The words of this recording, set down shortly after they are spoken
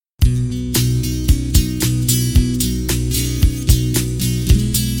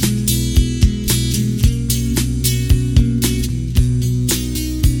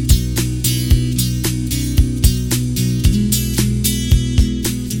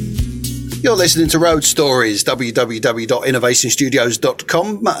You're listening to Road Stories,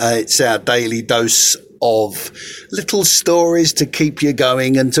 www.innovationstudios.com. It's our daily dose of little stories to keep you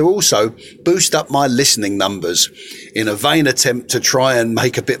going and to also boost up my listening numbers in a vain attempt to try and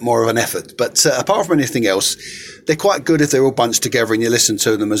make a bit more of an effort. But apart from anything else, they're quite good if they're all bunched together and you listen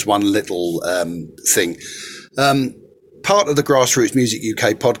to them as one little thing. Part of the Grassroots Music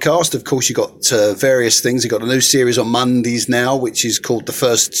UK podcast. Of course, you've got various things. You've got a new series on Mondays now, which is called The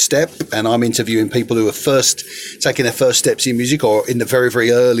First Step. And I'm interviewing people who are taking their first steps in music or in the very,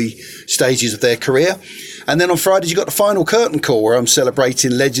 very early stages of their career. And then on Fridays, you've got the final curtain call where I'm celebrating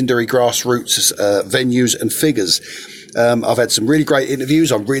legendary grassroots venues and figures. I've had some really great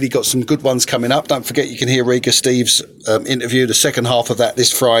interviews. I've really got some good ones coming up. Don't forget, you can hear Riga Steve's interview, the second half of that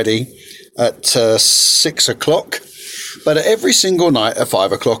this Friday at 6 o'clock. But every single night at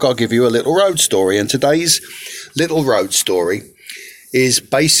 5 o'clock, I'll give you a little road story. And today's little road story is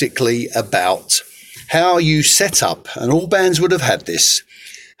basically about how you set up, and all bands would have had this,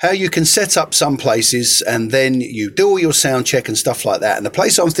 how you can set up some places and then you do all your sound check and stuff like that. And the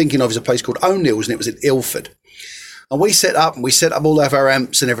place I'm thinking of is a place called O'Neill's, and it was in Ilford. And we set up all of our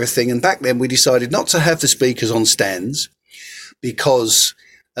amps and everything. And back then we decided not to have the speakers on stands because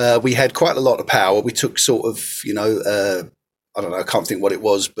we had quite a lot of power. We took sort of, I don't know, I can't think what it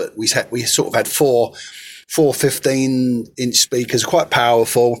was, but we sort of had four 15-inch speakers, quite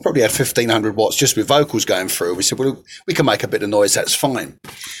powerful. We probably had 1,500 watts just with vocals going through. We said, well, we can make a bit of noise, that's fine.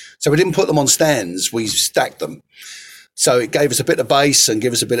 So we didn't put them on stands, we stacked them. So it gave us a bit of bass and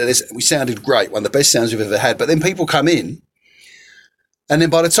gave us a bit of this. We sounded great, one of the best sounds we've ever had. But then people come in, and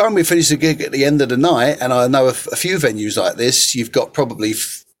then by the time we finish the gig at the end of the night, and I know a few venues like this, you've got probably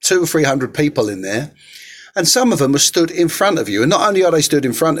 200 or 300 people in there, and some of them are stood in front of you. And not only are they stood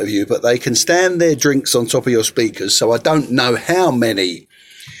in front of you, but they can stand their drinks on top of your speakers. So I don't know how many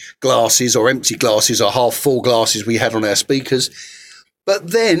glasses or empty glasses or half full glasses we had on our speakers.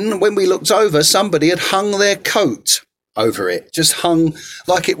 But then when we looked over, somebody had hung their coat over it, just hung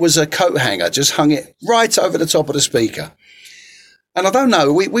like it was a coat hanger, just hung it right over the top of the speaker. And I don't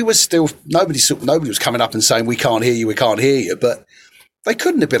know, we were still, nobody was coming up and saying, we can't hear you, but they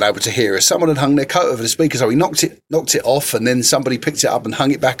couldn't have been able to hear us. Someone had hung their coat over the speaker, so we knocked it off, and then somebody picked it up and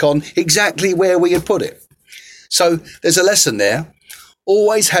hung it back on exactly where we had put it. So there's a lesson there.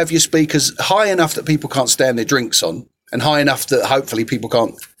 Always have your speakers high enough that people can't stand their drinks on, and high enough that hopefully people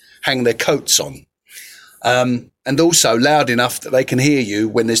can't hang their coats on. And also loud enough that they can hear you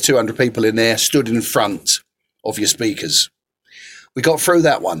when there's 200 people in there stood in front of your speakers. We got through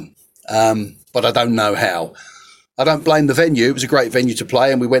that one, but I don't know how. I don't blame the venue. It was a great venue to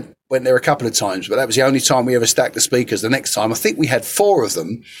play, and we went there a couple of times, but that was the only time we ever stacked the speakers. The next time, I think we had 4 of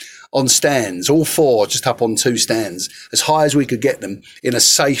them on stands, all 4 just up on 2 stands, as high as we could get them in a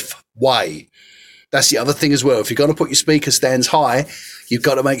safe way. That's the other thing as well. If you're going to put your speaker stands high, you've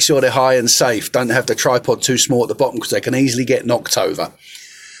got to make sure they're high and safe. Don't have the tripod too small at the bottom because they can easily get knocked over.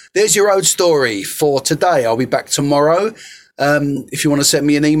 There's your road story for today. I'll be back tomorrow. If you want to send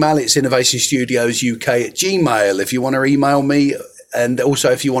me an email, it's innovationstudiosuk@gmail.com. If you want to email me, and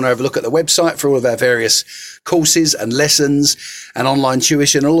also if you want to have a look at the website for all of our various courses and lessons and online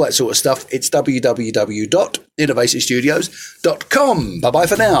tuition and all that sort of stuff, it's www.innovationstudios.com. Bye-bye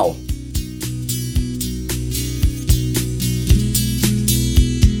for now.